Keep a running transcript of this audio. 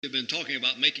We've been talking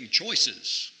about making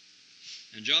choices,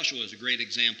 and Joshua is a great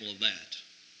example of that.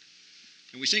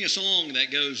 And we sing a song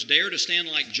that goes, "Dare to stand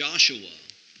like Joshua."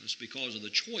 That's because of the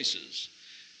choices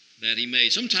that he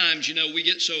made. Sometimes, we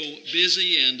get so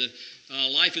busy and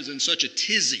life is in such a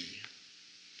tizzy.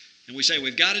 And we say,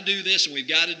 we've got to do this, and we've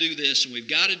got to do this, and we've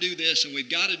got to do this, and we've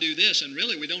got to do this. And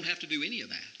really, we don't have to do any of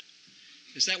that.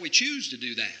 It's that we choose to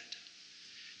do that.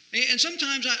 And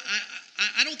sometimes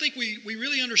I don't think we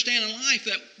really understand in life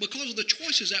that because of the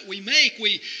choices that we make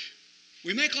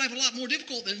life a lot more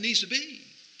difficult than it needs to be.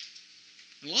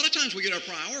 And a lot of times we get our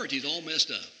priorities all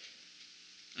messed up.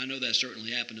 I know that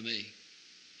certainly happened to me.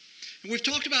 And we've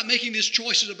talked about making these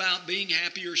choices about being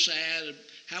happy or sad,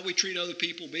 how we treat other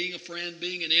people, being a friend,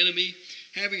 being an enemy,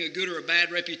 having a good or a bad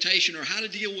reputation, or how to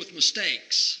deal with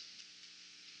mistakes.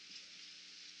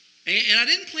 And I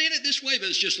didn't plan it this way, but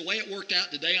it's just the way it worked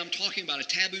out today. I'm talking about a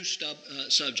taboo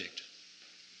subject,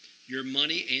 your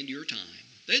money and your time.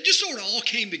 They just sort of all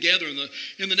came together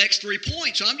in the next 3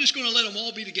 points, so I'm just going to let them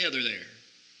all be together there.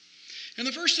 And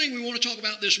the first thing we want to talk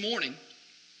about this morning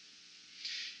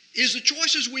is the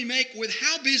choices we make with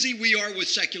how busy we are with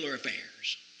secular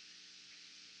affairs.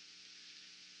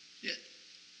 Yeah.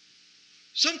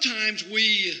 Sometimes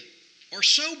we are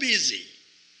so busy.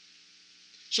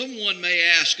 Someone may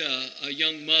ask a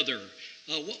young mother,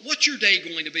 what's your day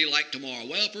going to be like tomorrow?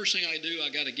 Well, first thing I do, I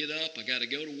got to get up, I got to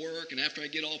go to work, and after I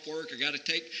get off work, I got to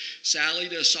take Sally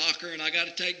to soccer, and I got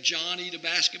to take Johnny to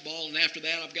basketball, and after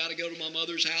that, I've got to go to my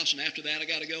mother's house, and after that, I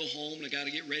got to go home, and I got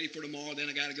to get ready for tomorrow, then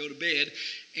I got to go to bed.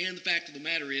 And the fact of the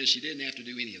matter is, she didn't have to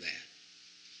do any of that.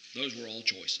 Those were all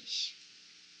choices.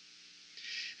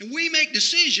 And we make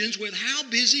decisions with how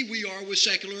busy we are with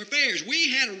secular affairs.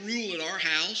 We had a rule at our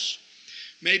house.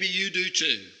 Maybe you do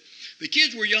too. The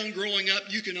kids were young growing up,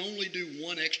 you can only do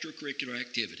one extracurricular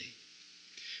activity.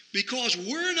 Because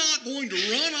we're not going to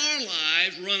run our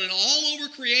lives running all over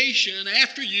creation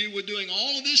after you with doing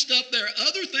all of this stuff. There are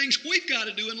other things we've got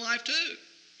to do in life too.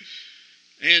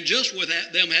 And just with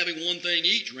them having one thing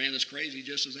each ran as crazy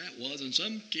just as that was. And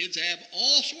some kids have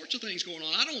all sorts of things going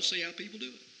on. I don't see how people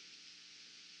do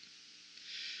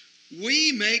it.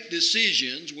 We make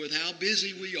decisions with how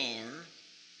busy we are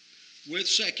with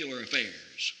secular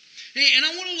affairs. And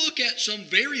I want to look at some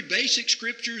very basic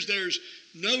scriptures. There's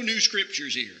no new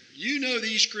scriptures here. You know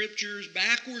these scriptures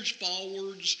backwards,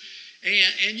 forwards,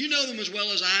 and you know them as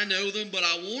well as I know them, but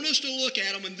I want us to look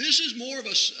at them, and this is more of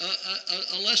a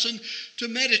lesson to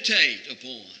meditate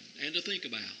upon and to think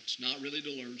about. It's not really to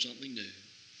learn something new.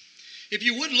 If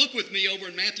you would look with me over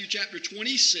in Matthew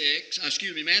 6,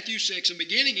 and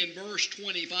beginning in verse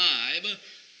 25,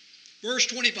 Verse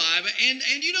 25,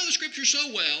 and you know the scripture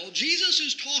so well. Jesus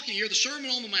is talking here, the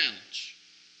Sermon on the Mount.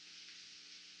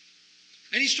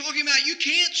 And he's talking about you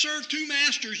can't serve two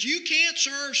masters. You can't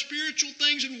serve spiritual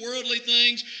things and worldly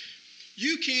things.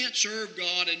 You can't serve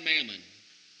God and mammon.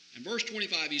 In verse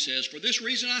 25 he says, "For this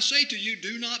reason I say to you,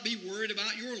 do not be worried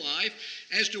about your life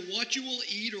as to what you will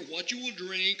eat or what you will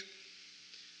drink,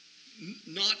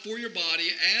 not for your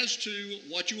body as to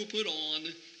what you will put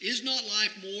on. Is not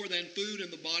life more than food and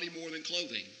the body more than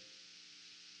clothing?"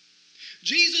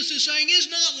 Jesus is saying, is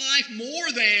not life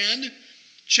more than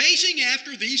chasing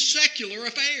after these secular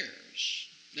affairs?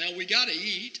 Now, we got to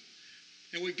eat,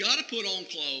 and we've got to put on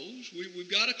clothes. We've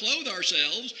got to clothe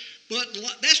ourselves, but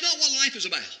that's not what life is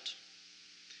about.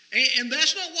 And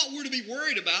that's not what we're to be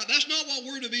worried about. That's not what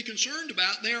we're to be concerned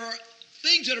about. There are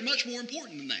things that are much more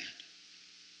important than that.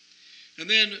 And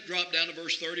then drop down to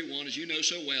verse 31, as you know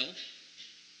so well.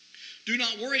 "Do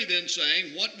not worry then,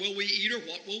 saying, what will we eat, or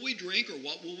what will we drink, or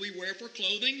what will we wear for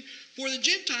clothing? For the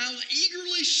Gentiles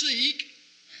eagerly seek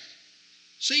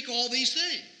all these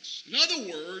things." In other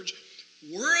words,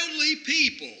 worldly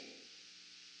people,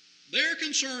 they're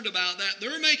concerned about that.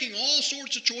 They're making all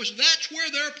sorts of choices. That's where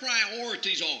their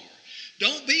priorities are.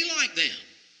 Don't be like them.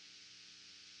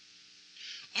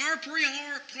 Our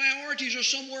priorities are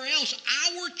somewhere else.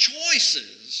 Our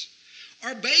choices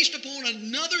are based upon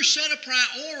another set of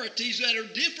priorities that are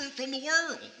different from the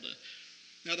world.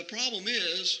 Now, the problem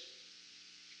is,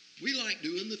 we like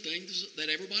doing the things that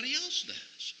everybody else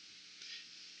does.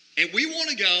 And we want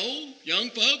to go,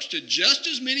 young folks, to just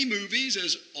as many movies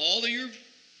as all of your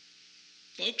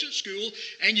folks at school,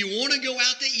 and you want to go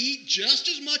out to eat just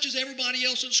as much as everybody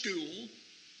else at school.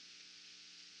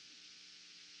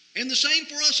 And the same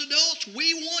for us adults.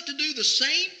 We want to do the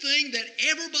same thing that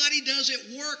everybody does at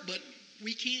work, but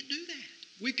we can't do that.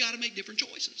 We've got to make different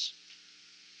choices.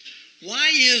 Why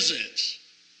is it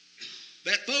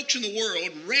that folks in the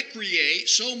world recreate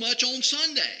so much on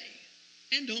Sunday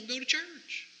and don't go to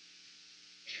church?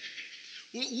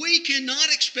 We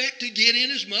cannot expect to get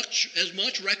in as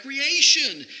much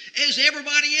recreation as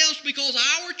everybody else because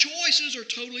our choices are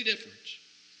totally different.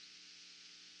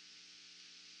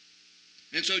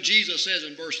 And so Jesus says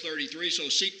in verse 33, so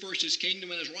seek first his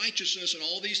kingdom and his righteousness, and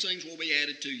all these things will be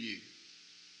added to you.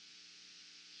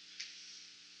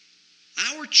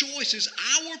 Our choices,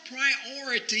 our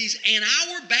priorities, and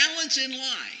our balance in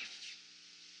life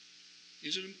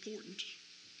is important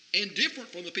and different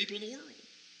from the people in the world.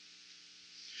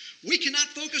 We cannot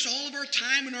focus all of our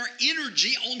time and our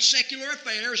energy on secular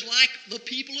affairs like the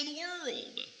people in the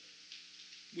world.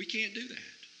 We can't do that.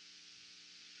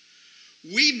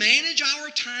 We manage our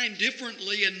time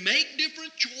differently and make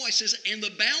different choices, and the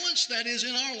balance that is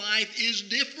in our life is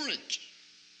different.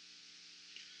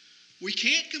 We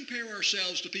can't compare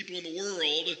ourselves to people in the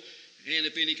world, and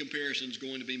if any comparison is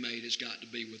going to be made, it's got to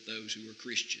be with those who are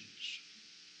Christians.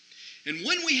 And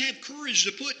when we have courage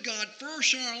to put God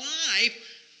first in our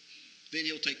life, then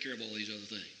he'll take care of all these other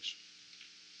things.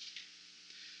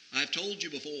 I've told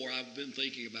you before, I've been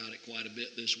thinking about it quite a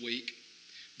bit this week.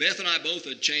 Beth and I both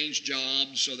had changed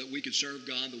jobs so that we could serve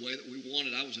God the way that we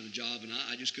wanted. I was in a job and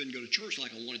I just couldn't go to church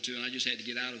like I wanted to, and I just had to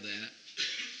get out of that.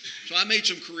 So I made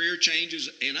some career changes,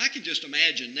 and I can just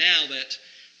imagine now that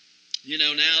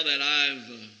I've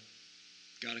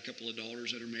got a couple of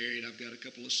daughters that are married, I've got a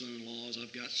couple of son-in-laws,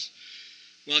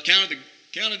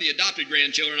 counted the adopted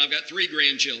grandchildren, I've got 3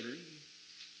 grandchildren.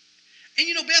 And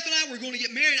Beth and I were going to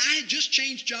get married. I had just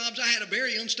changed jobs. I had a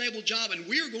very unstable job, and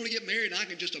we were going to get married, and I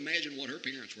can just imagine what her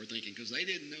parents were thinking because they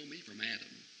didn't know me from Adam.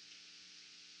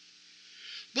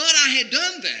 But I had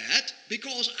done that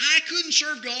because I couldn't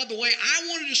serve God the way I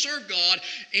wanted to serve God,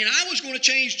 and I was going to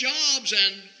change jobs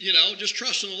and, just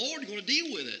trust in the Lord and going to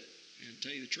deal with it. And to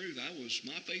tell you the truth,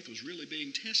 my faith was really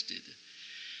being tested.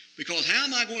 Because how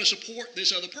am I going to support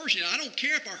this other person? I don't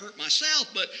care if I hurt myself,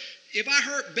 but if I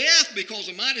hurt Beth because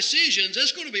of my decisions,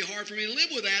 it's going to be hard for me to live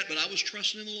with that. But I was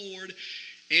trusting in the Lord.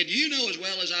 And you know as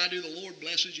well as I do, the Lord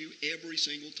blesses you every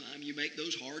single time you make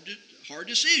those hard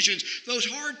decisions, those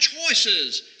hard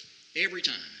choices. Every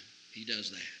time he does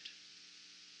that.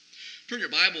 Turn your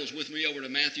Bibles with me over to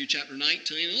Matthew chapter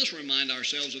 19, and let's remind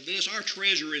ourselves of this. Our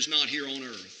treasure is not here on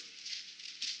earth.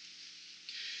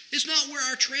 It's not where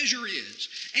our treasure is.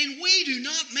 And we do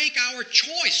not make our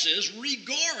choices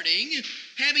regarding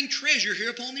having treasure here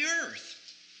upon the earth.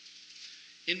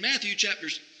 In Matthew chapter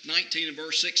 19 and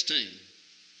verse 16,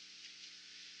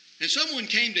 and someone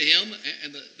came to him,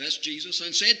 and that's Jesus,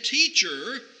 and said,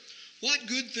 Teacher, what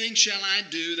good thing shall I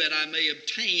do that I may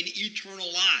obtain eternal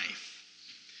life?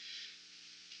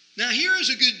 Now here is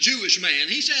a good Jewish man.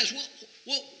 He says,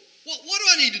 what do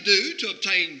I need to do to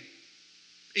obtain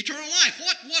eternal life?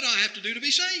 What do I have to do to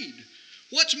be saved?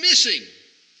 What's missing?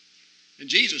 And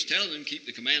Jesus tells him, keep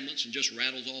the commandments, and just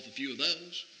rattles off a few of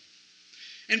those.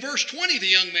 In verse 20, the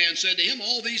young man said to him,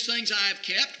 all these things I have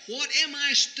kept, what am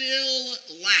I still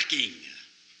lacking?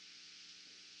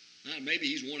 Now, maybe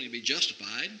he's wanting to be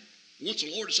justified. Wants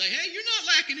the Lord to say, hey, you're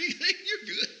not lacking anything,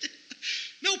 you're good.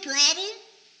 No problem.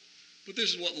 But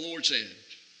this is what the Lord said.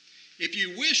 If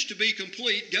you wish to be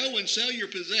complete, go and sell your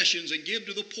possessions and give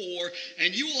to the poor,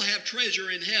 and you will have treasure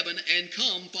in heaven, and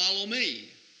come follow me.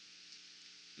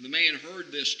 And the man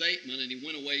heard this statement, and he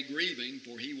went away grieving,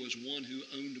 for he was one who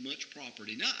owned much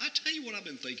property. Now, I tell you what I've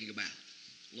been thinking about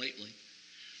lately.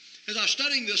 As I was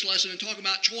studying this lesson and talking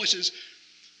about choices,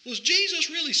 was Jesus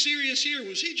really serious here, or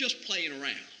was he just playing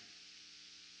around?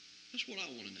 That's what I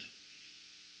want to know.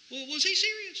 Well, was he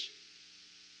serious?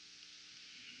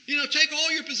 Take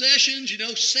all your possessions,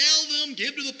 sell them,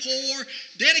 give to the poor,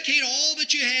 dedicate all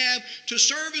that you have to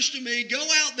service to me, go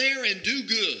out there and do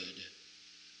good.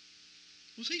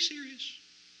 Was he serious?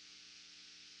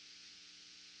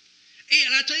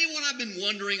 And I tell you what I've been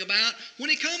wondering about. When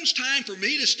it comes time for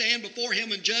me to stand before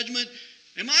him in judgment,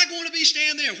 am I going to be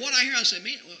standing there? And what I hear, I say,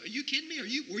 man, are you kidding me?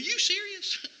 Were you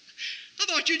serious? I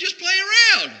thought you just play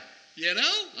around.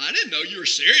 I didn't know you were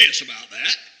serious about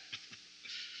that.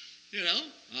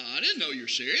 I didn't know you were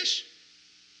serious.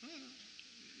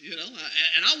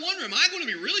 And I wonder, am I going to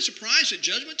be really surprised at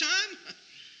judgment time?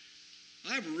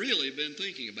 I've really been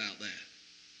thinking about that.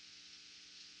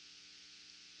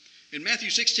 In Matthew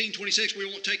 16:26, we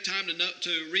won't take time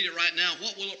to read it right now.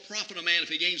 What will it profit a man if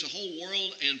he gains the whole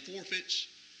world and forfeits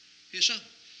his soul?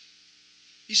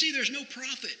 You see, there's no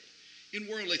profit in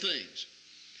worldly things.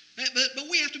 But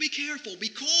we have to be careful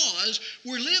because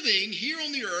we're living here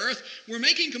on the earth. We're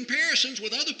making comparisons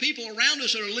with other people around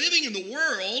us that are living in the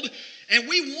world, and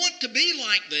we want to be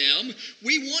like them.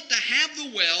 We want to have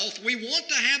the wealth. We want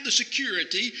to have the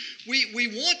security. We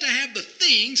want to have the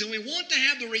things, and we want to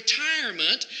have the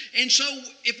retirement. And so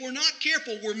if we're not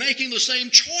careful, we're making the same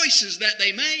choices that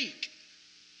they make.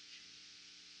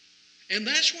 And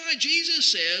that's why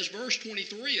Jesus says, verse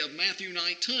 23 of Matthew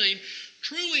 19,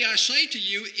 truly I say to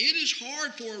you, it is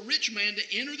hard for a rich man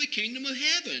to enter the kingdom of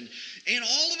heaven. And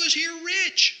all of us here are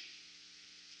rich.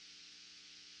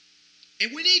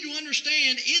 And we need to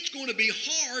understand it's going to be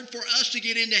hard for us to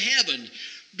get into heaven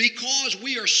because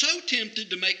we are so tempted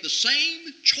to make the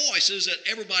same choices that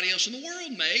everybody else in the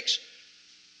world makes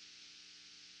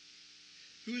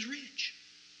who is rich.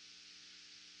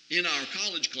 In our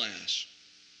college class,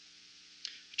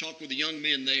 I talked with the young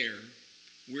men there.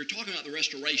 We were talking about the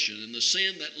restoration and the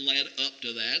sin that led up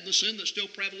to that, and the sin that's still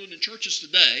prevalent in churches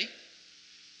today.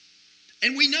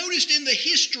 And we noticed in the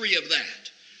history of that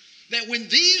when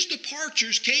these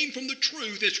departures came from the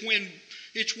truth,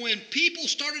 it's when people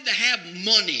started to have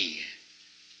money.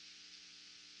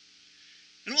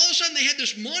 And all of a sudden they had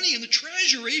this money in the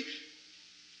treasury,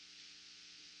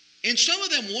 and some of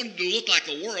them wanted to look like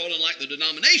the world and like the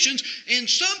denominations, and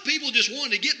some people just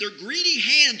wanted to get their greedy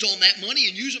hands on that money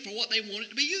and use it for what they want it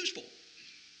to be used for.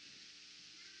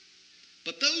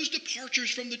 But those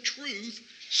departures from the truth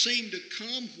seem to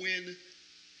come when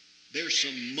there's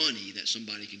some money that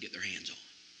somebody can get their hands on.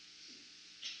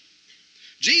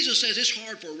 Jesus says it's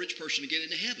hard for a rich person to get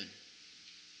into heaven.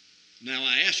 Now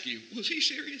I ask you, was he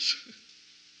serious?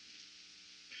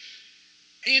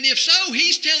 And if so,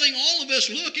 he's telling all of us,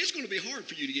 look, it's going to be hard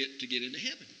for you to get into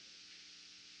heaven.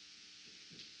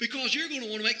 Because you're going to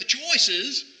want to make the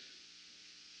choices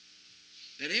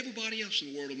that everybody else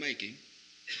in the world are making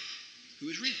who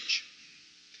is rich.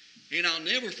 And I'll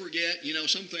never forget,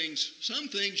 some things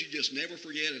you just never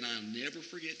forget, and I'll never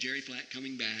forget Jerry Flack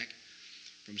coming back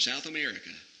from South America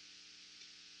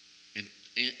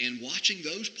and watching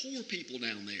those poor people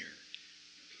down there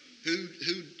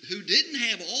who didn't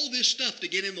have all this stuff to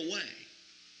get in the way.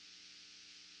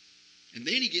 And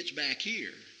then he gets back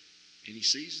here and he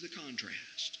sees the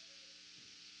contrast.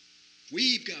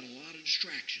 We've got a lot of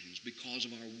distractions because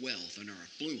of our wealth and our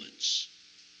affluence.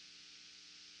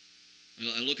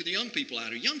 I look at the young people out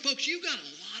here. Young folks, you've got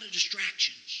a lot of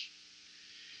distractions.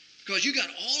 Because you got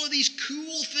all of these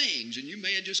cool things, and you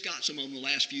may have just got some of them the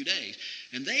last few days,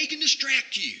 and they can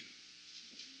distract you.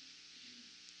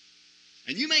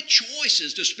 And you make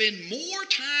choices to spend more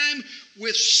time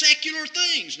with secular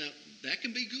things. Now, that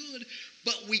can be good,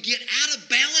 but we get out of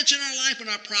balance in our life and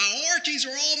our priorities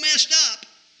are all messed up.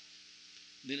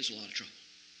 Then it's a lot of trouble.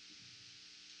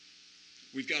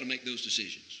 We've got to make those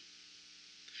decisions.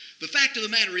 The fact of the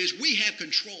matter is we have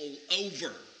control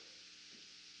over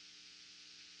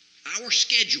our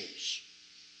schedules,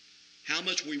 how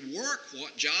much we work,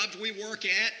 what jobs we work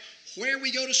at, where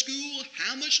we go to school,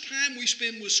 how much time we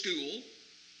spend with school.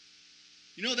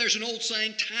 There's an old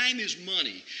saying, time is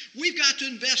money. We've got to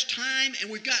invest time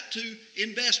and we've got to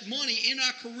invest money in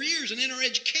our careers and in our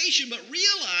education, but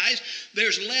realize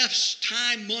there's less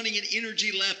time, money, and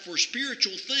energy left for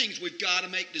spiritual things. We've got to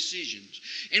make decisions.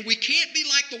 And we can't be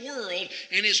like the world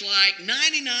and it's like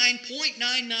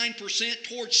 99.99%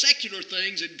 towards secular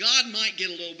things and God might get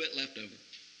a little bit left over.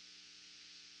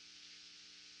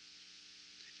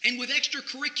 And with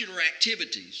extracurricular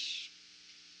activities,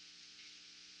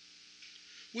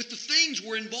 with the things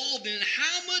we're involved in,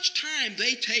 how much time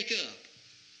they take up,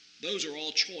 those are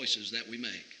all choices that we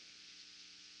make.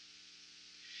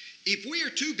 If we are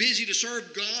too busy to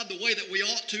serve God the way that we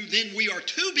ought to, then we are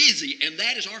too busy, and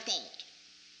that is our fault.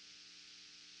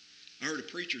 I heard a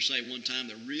preacher say one time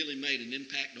that really made an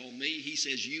impact on me. He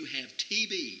says, you have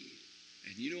TB,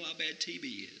 and you know how bad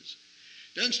TB is.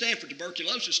 Doesn't stand for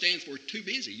tuberculosis, it stands for too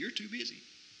busy. You're too busy.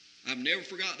 I've never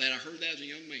forgot that. I heard that as a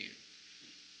young man.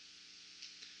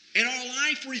 And our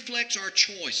life reflects our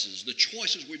choices, the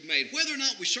choices we've made, whether or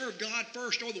not we serve God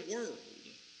first or the world.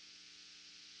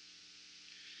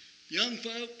 Young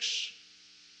folks,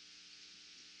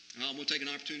 I'm going to take an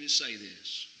opportunity to say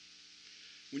this.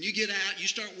 When you get out, you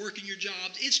start working your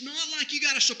jobs, it's not like you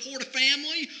got to support a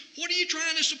family. What are you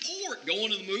trying to support?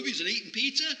 Going to the movies and eating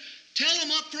pizza? Tell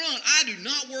them up front, I do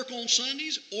not work on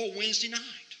Sundays or Wednesday night.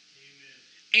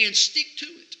 Amen. And stick to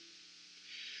it.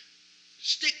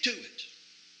 Stick to it.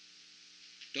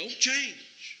 Don't change.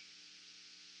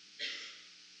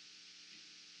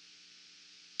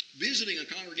 Visiting a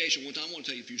congregation one time, I want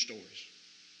to tell you a few stories.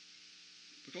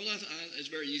 Because it's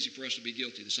very easy for us to be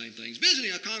guilty of the same things.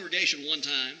 Visiting a congregation one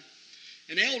time,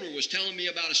 An elder was telling me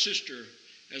about a sister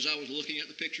as I was looking at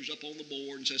the pictures up on the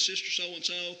board, and said, Sister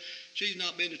so-and-so, she's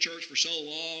not been to church for so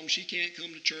long, she can't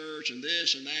come to church, and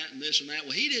this and that and this and that.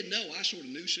 Well, he didn't know. I sort of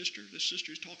knew this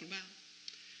sister he's talking about.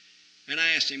 And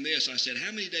I asked him this. I said,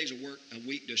 how many days a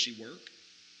week does she work?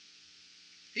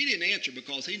 He didn't answer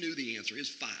because he knew the answer. It's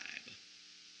 5.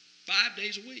 5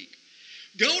 days a week.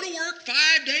 Go to work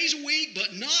 5 days a week,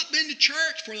 but not been to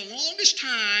church for the longest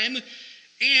time,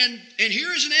 and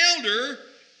here is an elder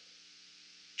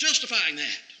justifying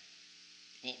that.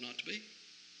 Ought not to be.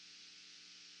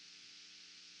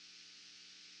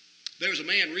 There was a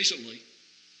man recently,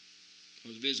 I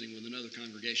was visiting with another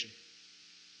congregation.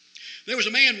 There was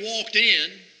a man walked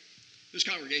in. This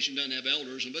congregation doesn't have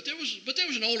elders, but there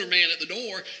was an older man at the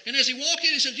door, and as he walked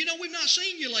in, he said, we've not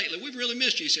seen you lately. We've really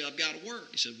missed you. He said, I've got to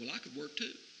work. He said, well, I could work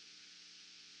too.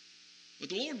 But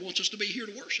the Lord wants us to be here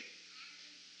to worship.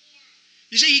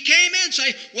 You see, he came in and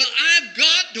said, well, I've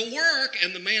got to work.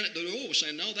 And the man at the door was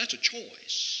saying, no, that's a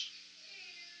choice.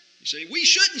 You see, we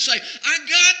shouldn't say, I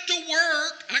got to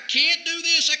work. I can't do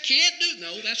this. I can't do.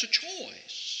 No, that's a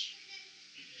choice.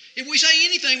 If we say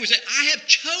anything, we say, I have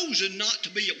chosen not to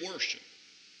be at worship.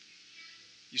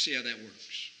 You see how that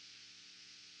works?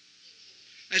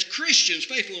 As Christians,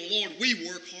 faithful to the Lord, we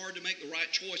work hard to make the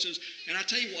right choices. And I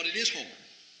tell you what, it is hard.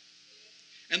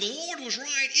 And the Lord was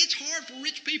right. It's hard for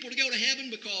rich people to go to heaven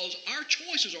because our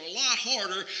choices are a lot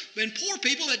harder than poor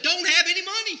people that don't have any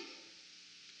money.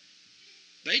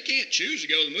 They can't choose to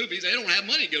go to the movies. They don't have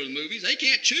money to go to the movies. They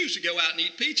can't choose to go out and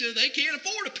eat pizza. They can't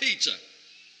afford a pizza.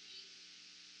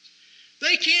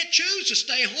 They can't choose to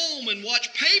stay home and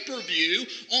watch pay-per-view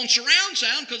on surround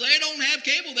sound because they don't have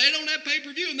cable, they don't have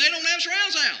pay-per-view, and they don't have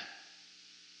surround sound.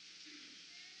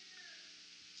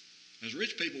 As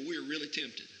rich people, we are really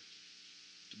tempted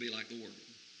to be like the world.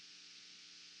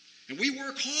 And we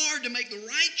work hard to make the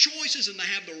right choices and to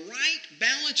have the right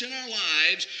balance in our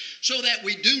lives so that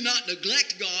we do not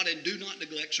neglect God and do not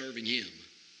neglect serving Him.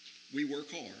 We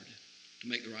work hard to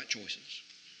make the right choices.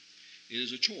 It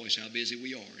is a choice how busy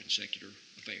we are in secular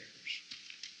affairs.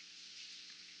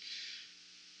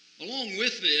 Along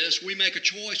with this, we make a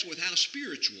choice with how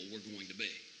spiritual we're going to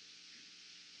be.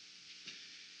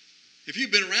 If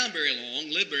you've been around very long,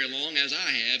 lived very long, as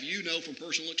I have, you know from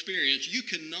personal experience, you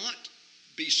cannot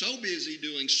be so busy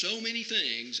doing so many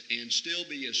things and still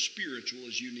be as spiritual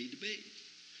as you need to be.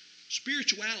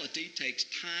 Spirituality takes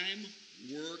time,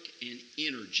 work, and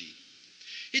energy.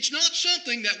 It's not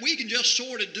something that we can just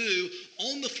sort of do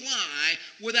on the fly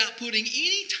without putting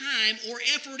any time or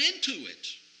effort into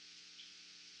it.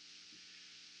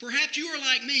 Perhaps you are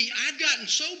like me. I've gotten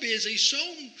so busy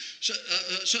sometimes,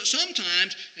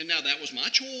 and now that was my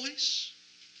choice,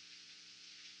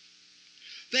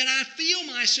 that I feel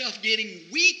myself getting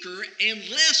weaker and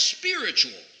less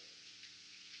spiritual.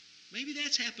 Maybe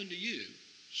that's happened to you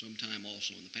sometime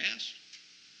also in the past.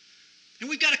 And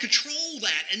we've got to control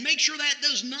that and make sure that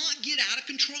does not get out of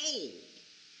control.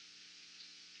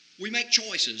 We make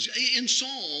choices. In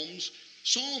Psalms,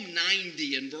 Psalm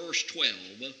 90 and verse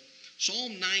 12,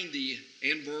 Psalm 90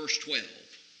 and verse 12,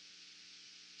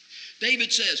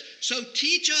 David says, so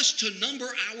teach us to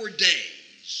number our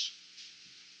days,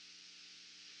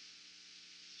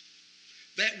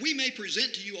 that we may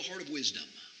present to you a heart of wisdom.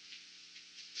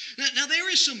 Now there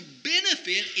is some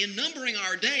benefit in numbering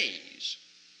our days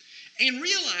and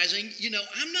realizing,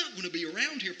 I'm not going to be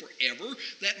around here forever,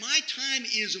 that my time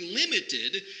is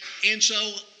limited, and so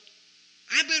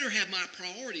I better have my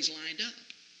priorities lined up.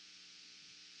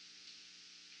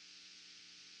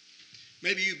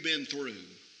 Maybe you've been through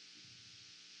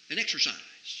an exercise.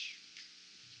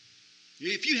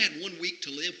 If you had 1 week to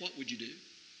live, what would you do?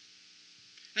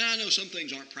 And I know some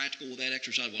things aren't practical with that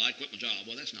exercise. Well, I'd quit my job.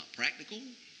 Well, that's not practical.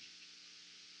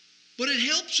 But it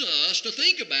helps us to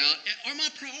think about, are my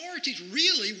priorities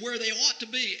really where they ought to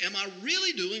be? Am I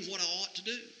really doing what I ought to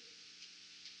do?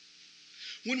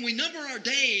 When we number our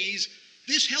days,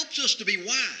 this helps us to be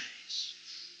wise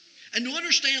and to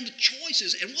understand the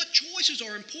choices and what choices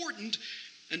are important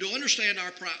and to understand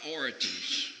our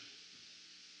priorities.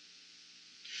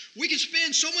 We can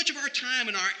spend so much of our time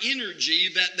and our energy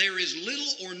that there is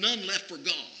little or none left for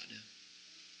God.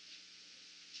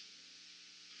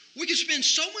 We can spend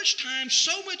so much time,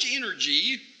 so much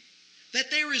energy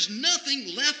that there is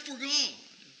nothing left for God.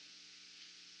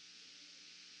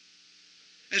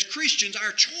 As Christians,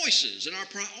 our choices and our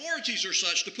priorities are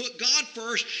such to put God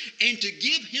first and to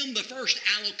give Him the first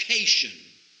allocation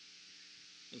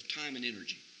of time and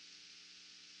energy.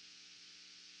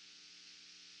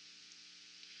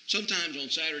 Sometimes on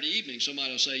Saturday evening,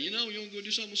 somebody will say, you want to go do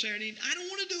something on Saturday evening? I don't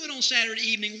want to do it on Saturday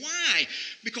evening. Why?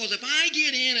 Because if I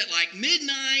get in at like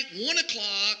midnight, 1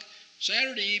 o'clock,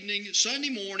 Saturday evening, Sunday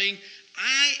morning,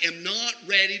 I am not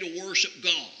ready to worship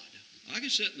God. I can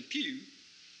sit in the pew,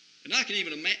 and I can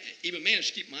even manage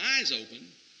to keep my eyes open,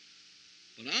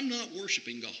 but I'm not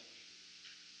worshiping God.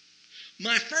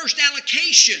 My first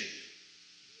allocation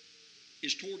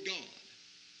is toward God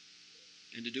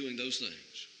and to doing those things.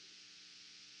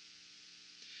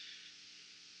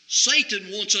 Satan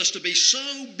wants us to be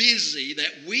so busy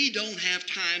that we don't have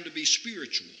time to be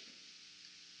spiritual.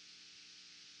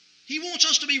 He wants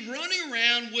us to be running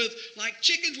around with like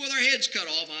chickens with our heads cut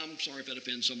off. I'm sorry if that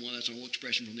offends someone. That's an old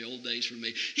expression from the old days for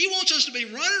me. He wants us to be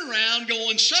running around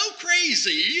going so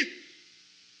crazy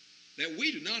that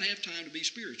we do not have time to be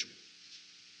spiritual.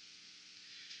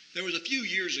 There was a few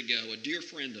years ago a dear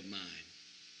friend of mine,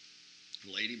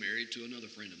 a lady married to another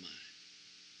friend of mine.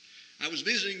 I was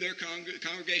visiting their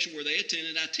congregation where they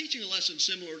attended. I was teaching a lesson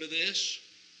similar to this.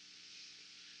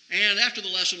 And after the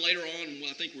lesson later on,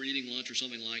 I think we're eating lunch or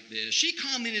something like this, she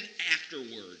commented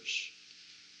afterwards,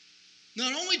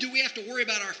 not only do we have to worry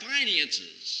about our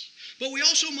finances, but we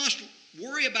also must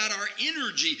worry about our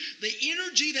energy, the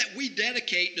energy that we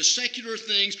dedicate to secular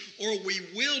things, or we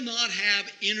will not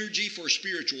have energy for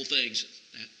spiritual things.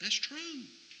 That's true.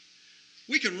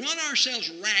 We can run ourselves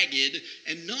ragged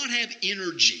and not have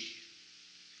energy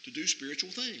to do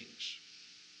spiritual things.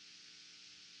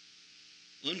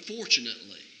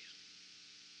 Unfortunately,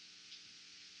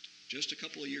 just a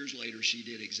couple of years later, she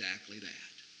did exactly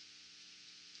that.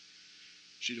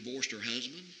 She divorced her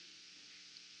husband,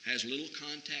 has little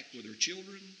contact with her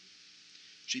children.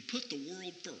 She put the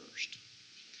world first.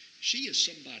 She is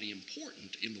somebody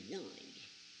important in the world.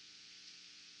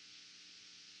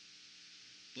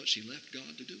 But she left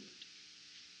God to do it.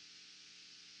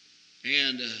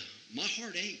 And my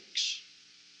heart aches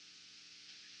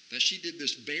that she did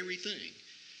this very thing.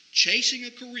 Chasing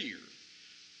a career,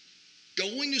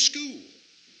 going to school,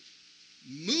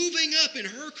 moving up in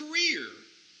her career,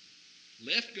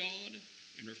 left God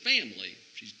and her family.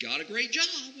 She's got a great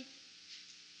job, but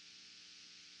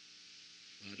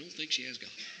I don't think she has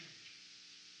God.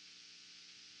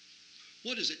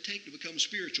 What does it take to become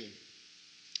spiritual?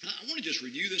 I want to just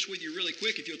review this with you really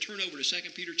quick. If you'll turn over to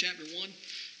 2 Peter chapter 1.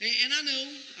 And I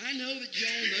know that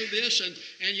y'all know this,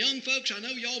 and young folks, I know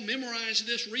y'all memorized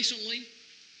this recently.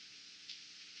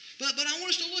 But I want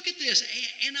us to look at this,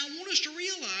 and I want us to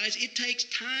realize it takes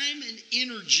time and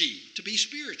energy to be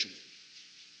spiritual.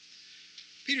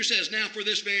 Peter says, now for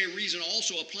this very reason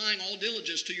also, applying all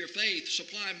diligence to your faith,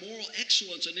 supply moral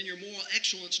excellence, and in your moral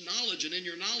excellence knowledge, and in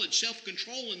your knowledge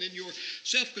self-control, and in your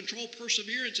self-control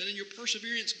perseverance, and in your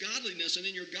perseverance godliness, and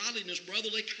in your godliness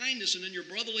brotherly kindness, and in your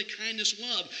brotherly kindness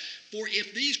love. For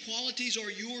if these qualities are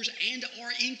yours and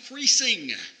are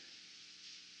increasing,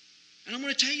 and I'm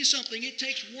going to tell you something, it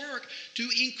takes work to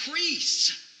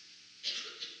increase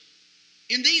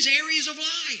in these areas of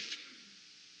life.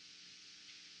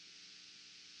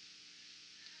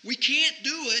 We can't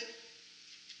do it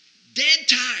dead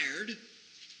tired,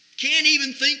 can't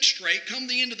even think straight come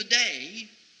the end of the day,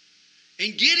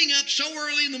 and getting up so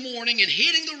early in the morning and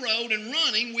hitting the road and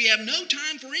running, we have no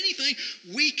time for anything.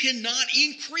 We cannot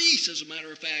increase. As a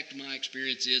matter of fact, my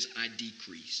experience is I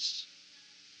decrease.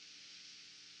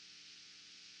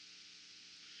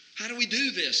 How do we do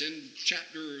this? In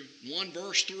chapter 1,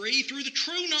 verse 3, through the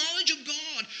true knowledge of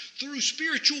God, through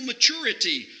spiritual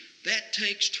maturity. That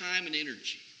takes time and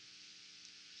energy.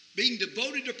 Being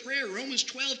devoted to prayer, Romans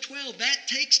 12:12, that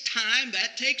takes time,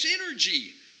 that takes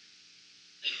energy.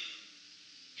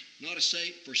 Not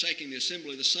forsaking the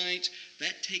assembly of the saints,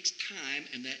 that takes time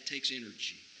and that takes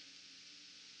energy.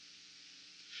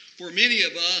 For many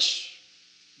of us,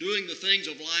 doing the things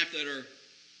of life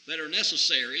that are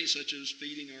necessary, such as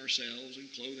feeding ourselves and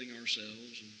clothing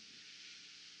ourselves and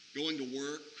going to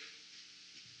work,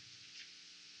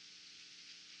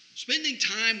 spending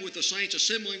time with the saints,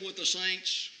 assembling with the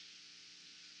saints,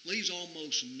 leaves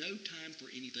almost no time for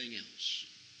anything else.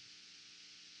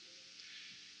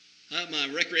 My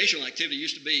recreational activity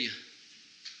used to be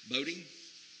boating,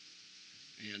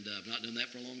 and I've not done that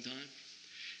for a long time.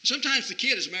 Sometimes the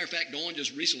kid, as a matter of fact, Dawn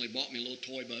just recently bought me a little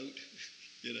toy boat.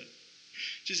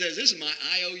 She says, this is my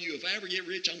IOU. If I ever get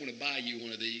rich, I'm going to buy you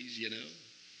one of these,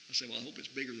 I said, well, I hope it's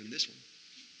bigger than this one.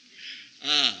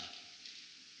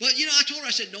 But, I told her, I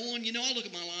said, Dawn, I look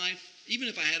at my life. Even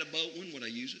if I had a boat, when would I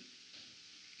use it?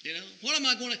 What am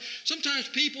I going to? Sometimes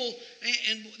people,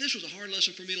 and this was a hard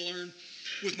lesson for me to learn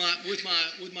with my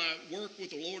work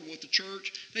with the Lord and with the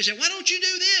church. They say, why don't you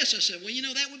do this? I said, well,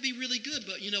 that would be really good,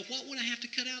 but what would I have to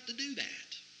cut out to do that?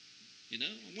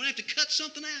 I'm going to have to cut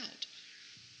something out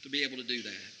to be able to do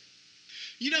that.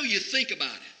 You think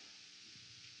about it.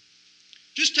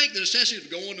 Just take the necessity of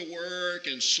going to work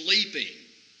and sleeping,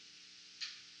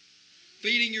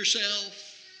 feeding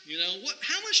yourself.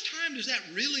 How much time does that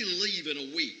really leave in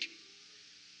a week?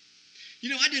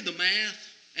 I did the math,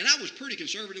 and I was pretty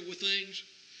conservative with things.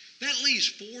 That leaves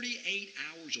 48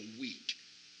 hours a week.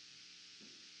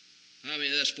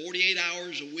 That's 48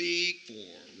 hours a week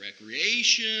for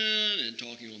recreation and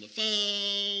talking on the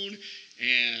phone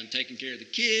and taking care of the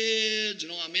kids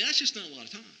and all. That's just not a lot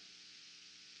of time.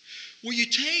 Well, you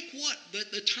take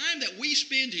the time that we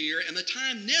spend here and the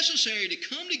time necessary to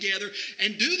come together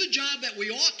and do the job that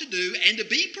we ought to do and to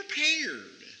be prepared.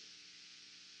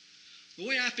 The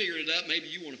way I figured it up, maybe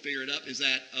you want to figure it up, is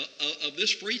that of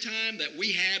this free time that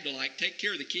we have to take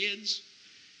care of the kids,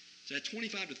 is that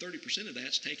 25 to 30% of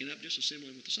that's taken up just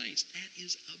assembling with the saints. That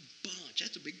is a bunch.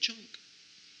 That's a big chunk.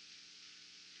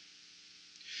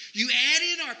 You add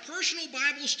in our personal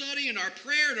Bible study and our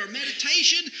prayer and our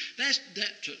meditation, that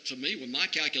to me, with my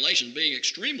calculations being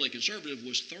extremely conservative,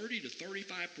 was 30 to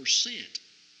 35%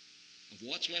 of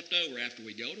what's left over after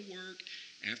we go to work,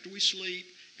 after we sleep,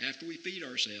 after we feed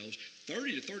ourselves.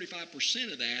 30 to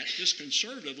 35% of that, just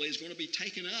conservatively, is going to be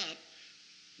taken up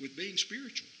with being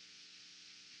spiritual.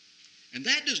 And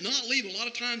that does not leave a lot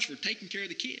of times for taking care of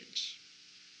the kids.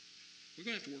 We're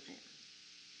going to have to work hard.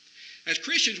 As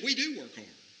Christians, we do work hard.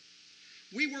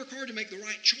 We work hard to make the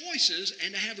right choices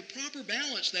and to have the proper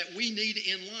balance that we need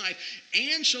in life,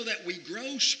 and so that we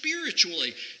grow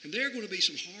spiritually. And there are going to be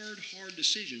some hard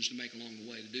decisions to make along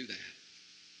the way to do that.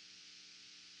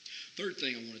 Third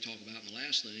thing I want to talk about, and the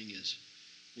last thing, is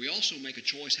we also make a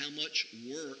choice how much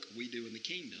work we do in the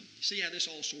kingdom. You see how this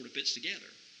all sort of fits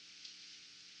together.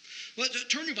 Well,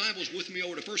 turn your Bibles with me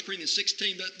over to 1 Corinthians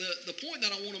 16. The point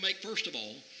that I want to make, first of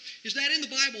all, is that in the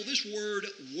Bible, this word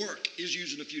work is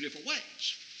used in a few different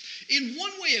ways. In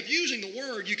one way of using the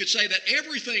word, you could say that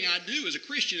everything I do as a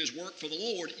Christian is work for the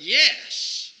Lord.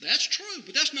 Yes, that's true,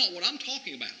 but that's not what I'm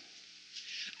talking about.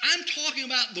 I'm talking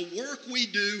about the work we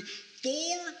do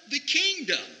for the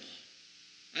kingdom.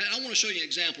 I want to show you an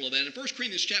example of that. In 1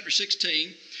 Corinthians chapter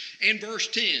 16 and verse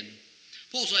 10,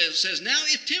 Paul says, "Now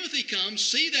if Timothy comes,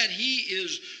 see that he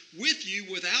is with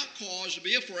you without cause to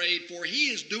be afraid, for he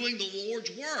is doing the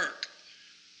Lord's work."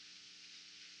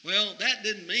 Well, that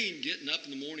didn't mean getting up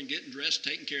in the morning, getting dressed,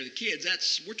 taking care of the kids.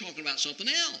 We're talking about something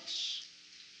else.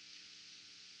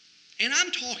 And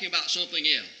I'm talking about something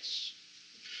else.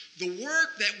 The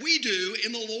work that we do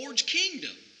in the Lord's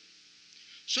kingdom,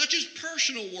 such as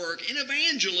personal work and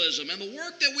evangelism and the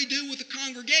work that we do with the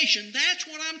congregation, that's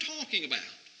what I'm talking about.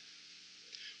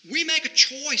 We make a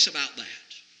choice about that.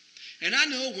 And I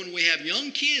know when we have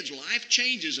young kids, life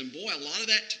changes, and boy, a lot of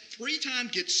that free time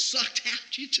gets sucked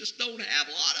out. You just don't have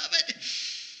a lot of it.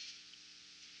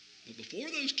 But before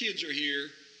those kids are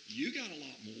here, you got a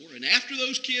lot more. And after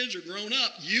those kids are grown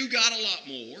up, you got a lot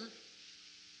more.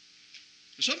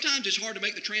 And sometimes it's hard to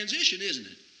make the transition, isn't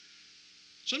it?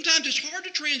 Sometimes it's hard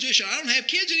to transition. I don't have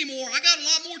kids anymore. I got a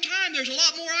lot more time. There's a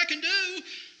lot more I can do.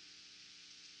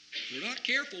 If we're not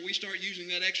careful, we start using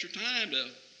that extra time to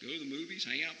go to the movies,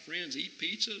 hang out with friends, eat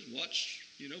pizzas, watch,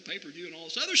 pay-per-view and all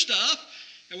this other stuff,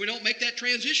 and we don't make that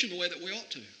transition the way that we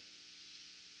ought to.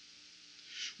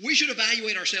 We should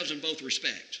evaluate ourselves in both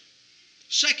respects.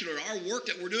 Secular, our work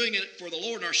that we're doing for the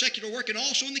Lord, and our secular work, and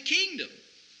also in the kingdom.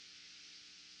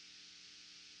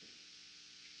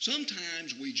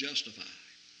 Sometimes we justify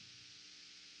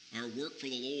our work for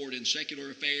the Lord in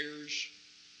secular affairs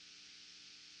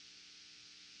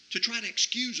to try to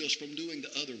excuse us from doing the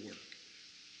other work.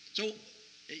 So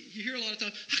you hear a lot of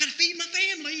times, I got to feed my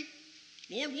family.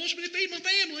 Lord wants me to feed my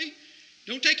family.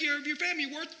 Don't take care of your family.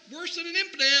 You're worse than an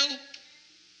infidel.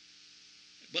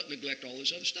 But neglect all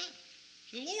this other stuff.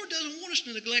 So the Lord doesn't want us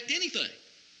to neglect anything.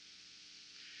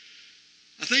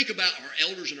 I think about our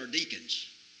elders and our deacons.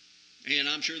 And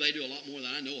I'm sure they do a lot more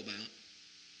than I know about.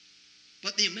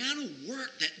 But the amount of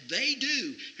work that they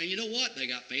do, and you know what? They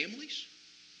got families.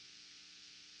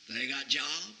 They got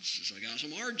jobs. So they got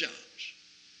some hard jobs.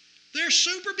 They're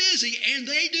super busy, and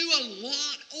they do a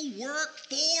lot of work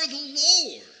for the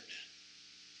Lord.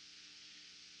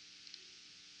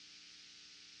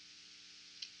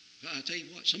 I tell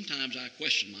you what, sometimes I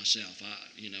question myself.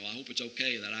 I hope it's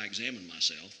okay that I examine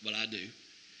myself, but I do.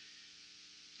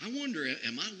 I wonder,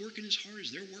 am I working as hard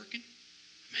as they're working?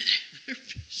 They're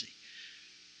busy.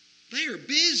 They are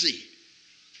busy.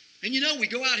 And we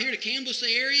go out here to canvass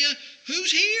the area.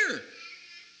 Who's here?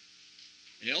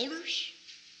 Elders?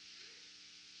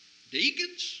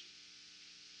 Deacons?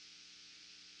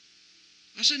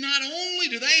 I said, not only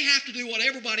do they have to do what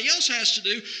everybody else has to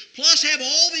do, plus have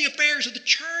all the affairs of the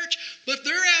church, but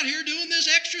they're out here doing this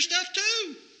extra stuff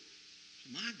too.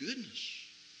 My goodness.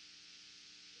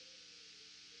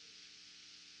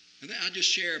 And then I just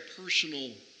share a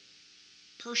personal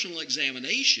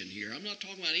examination here. I'm not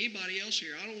talking about anybody else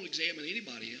here. I don't examine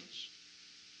anybody else.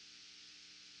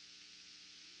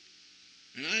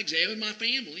 And I examine my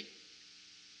family.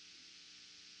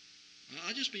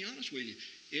 I'll just be honest with you.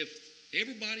 If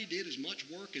everybody did as much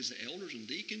work as the elders and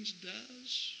deacons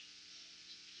does,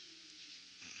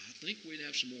 I think we'd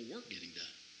have some more work getting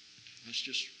done. That's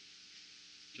just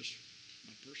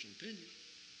my personal opinion.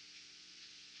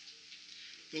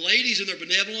 The ladies and their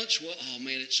benevolence, well, oh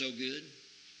man, it's so good.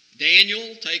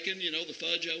 Daniel taking, the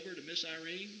fudge over to Miss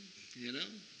Irene,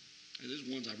 These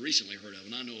are ones I've recently heard of,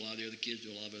 and I know a lot of the other kids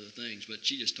do a lot of other things, but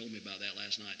she just told me about that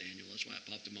last night, Daniel. That's why it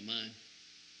popped in my mind.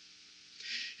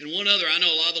 And one other, I know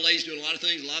a lot of the ladies doing a lot of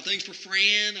things for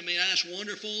Fran. I mean, that's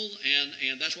wonderful,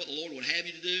 and that's what the Lord would have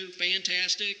you to do.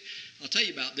 Fantastic. I'll tell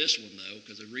you about this one, though,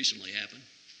 because it recently happened.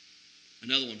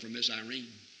 Another one from Miss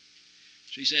Irene.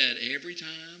 She said, every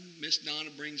time Miss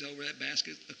Donna brings over that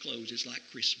basket of clothes, it's like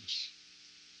Christmas.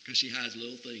 Because she hides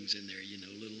little things in there,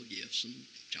 little gifts and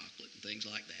chocolate and things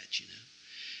like that,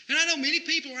 And I know many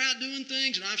people are out doing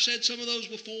things, and I've said some of those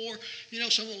before.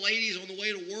 Some of the ladies on the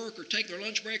way to work or take their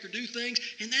lunch break or do things,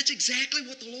 and that's exactly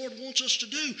what the Lord wants us to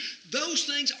do. Those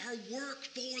things are work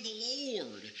for the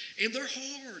Lord, and they're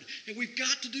hard, and we've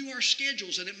got to do our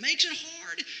schedules, and it makes it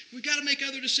hard. We've got to make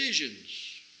other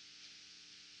decisions.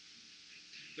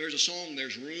 There's a song,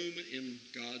 there's room in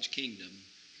God's kingdom.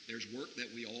 There's work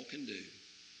that we all can do.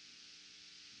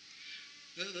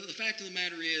 The fact of the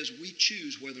matter is, we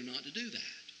choose whether or not to do that.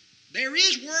 There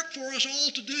is work for us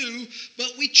all to do,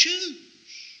 but we choose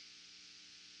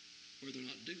whether or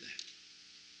not to do that.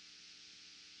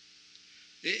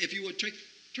 If you would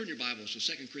turn your Bibles to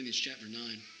 2 Corinthians chapter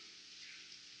 9.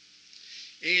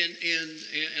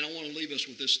 And I want to leave us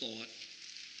with this thought.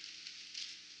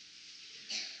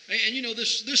 And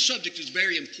this subject is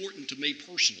very important to me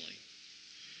personally.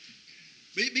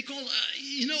 Because,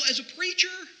 as a preacher,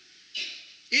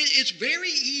 it's very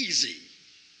easy.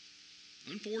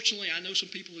 Unfortunately, I know some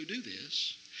people who do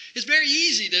this. It's very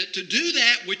easy to do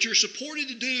that which you're supported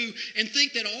to do and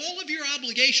think that all of your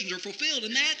obligations are fulfilled,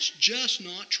 and that's just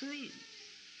not true.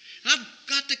 I've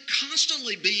got to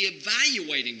constantly be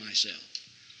evaluating myself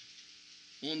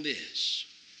on this.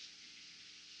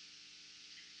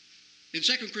 In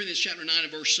 2 Corinthians chapter 9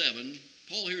 and verse 7,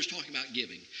 Paul here is talking about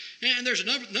giving. And there's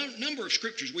a number of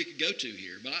scriptures we could go to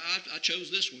here, but I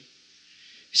chose this one.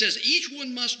 He says, each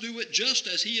one must do it just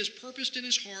as he has purposed in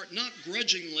his heart, not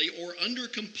grudgingly or under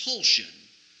compulsion.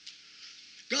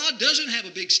 God doesn't have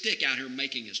a big stick out here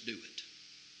making us do it.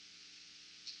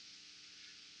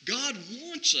 God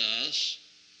wants us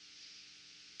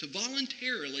to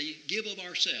voluntarily give of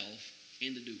ourselves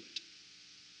and to do it.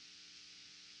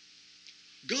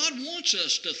 God wants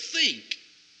us to think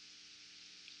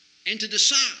and to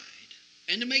decide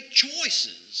and to make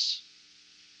choices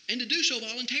and to do so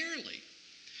voluntarily.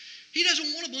 He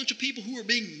doesn't want a bunch of people who are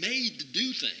being made to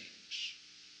do things,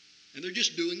 and they're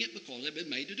just doing it because they've been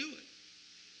made to do it.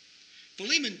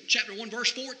 Philemon chapter 1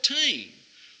 verse 14,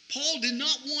 Paul did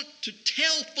not want to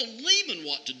tell Philemon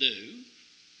what to do,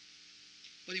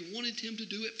 but he wanted him to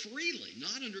do it freely,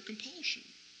 not under compulsion.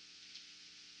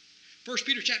 1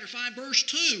 Peter chapter 5 verse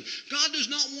 2, God does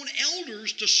not want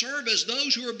elders to serve as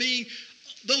those who are being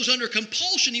those under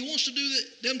compulsion. He wants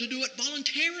them to do it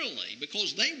voluntarily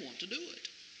because they want to do it.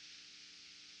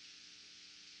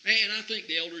 And I think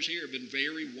the elders here have been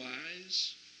very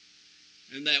wise,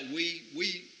 and that we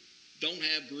don't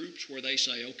have groups where they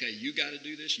say, okay, you got to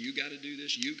do this, you got to do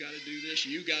this, you got to do this,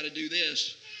 you got to do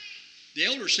this. The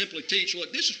elders simply teach,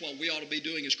 look, this is what we ought to be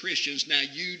doing as Christians, now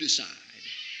you decide.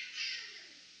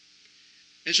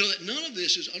 And so that none of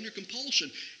this is under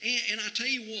compulsion. And I tell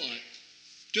you what,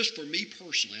 just for me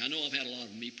personally, I know I've had a lot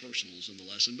of me personals in the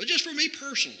lesson, but just for me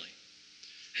personally,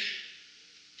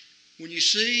 when you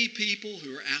see people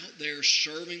who are out there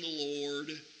serving the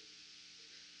Lord,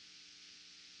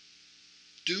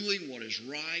 doing what is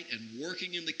right and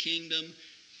working in the kingdom,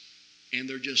 and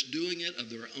they're just doing it of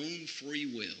their own free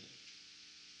will,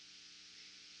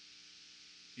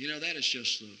 that is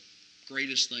just the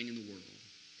greatest thing in the world.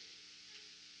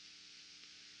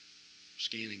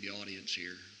 Scanning the audience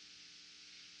here.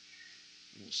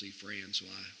 I won't see Fran, so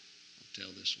I'll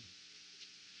tell this one.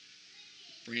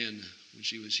 Fran, when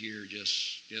she was here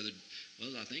just the other,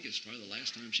 I think it's probably the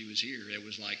last time she was here, it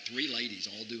was like 3 ladies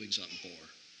all doing something for her,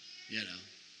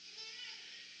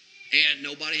 And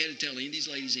nobody had to tell any of these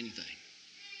ladies anything.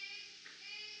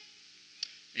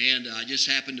 And I just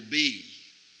happened to be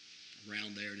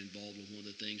around there and involved with one of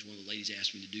the things. One of the ladies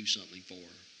asked me to do something for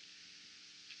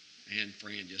her. And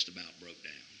Fran just about broke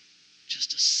down.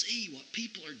 Just to see what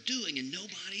people are doing, and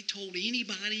nobody told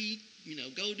anybody,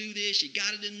 go do this, you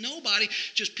got it, and nobody,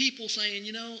 just people saying,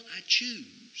 I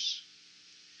choose.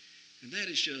 And that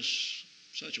is just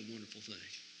such a wonderful thing.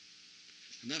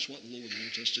 And that's what the Lord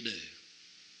wants us to do.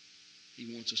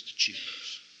 He wants us to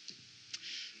choose.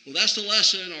 Well, that's the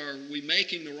lesson. Are we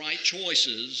making the right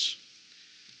choices?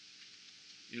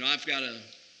 I've got to,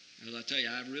 as I tell you,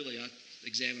 I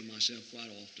examine myself quite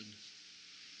often.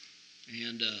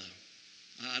 And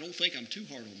I don't think I'm too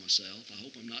hard on myself. I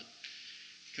hope I'm not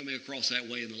coming across that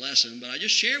way in the lesson. But I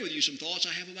just share with you some thoughts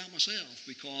I have about myself,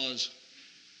 because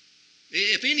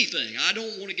if anything, I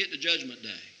don't want to get to Judgment Day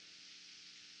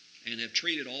and have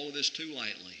treated all of this too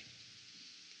lightly.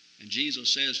 And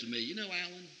Jesus says to me, Alan,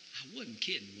 I wasn't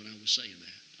kidding when I was saying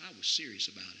that. I was serious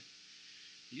about it.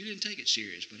 You didn't take it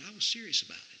serious, but I was serious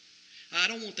about it. I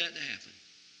don't want that to happen.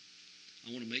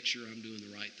 I want to make sure I'm doing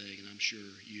the right thing, and I'm sure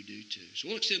you do too. So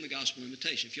we'll extend the gospel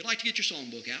invitation. If you'd like to get your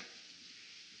songbook out,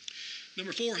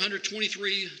 number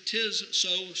 423, "'Tis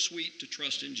So Sweet to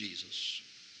Trust in Jesus."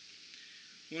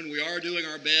 When we are doing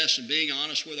our best and being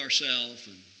honest with ourselves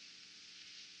and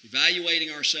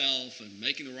evaluating ourselves and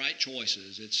making the right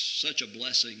choices, it's such a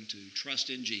blessing to trust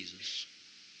in Jesus.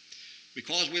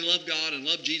 Because we love God and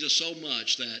love Jesus so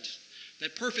much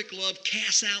that perfect love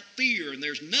casts out fear, and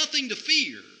there's nothing to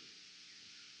fear.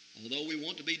 Although we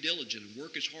want to be diligent and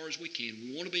work as hard as we can,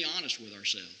 we want to be honest with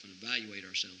ourselves and evaluate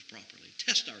ourselves properly,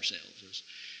 test ourselves, as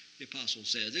the apostle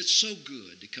says. It's so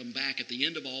good to come back at the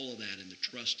end of all of that and to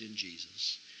trust in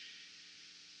Jesus.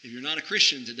 If you're not a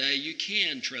Christian today, you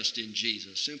can trust in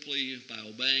Jesus simply by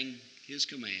obeying his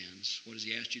commands. What has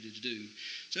he asked you to do?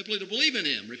 Simply to believe in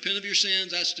him, repent of your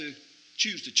sins. That's to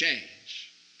choose to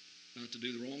change, not to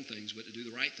do the wrong things, but to do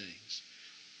the right things.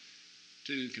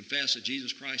 To confess that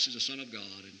Jesus Christ is the Son of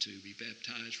God, and to be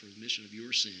baptized for the remission of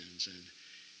your sins. And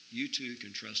you too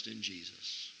can trust in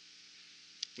Jesus.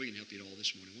 If we can help you at all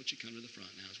this morning, why don't you come to the front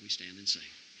now as we stand and sing.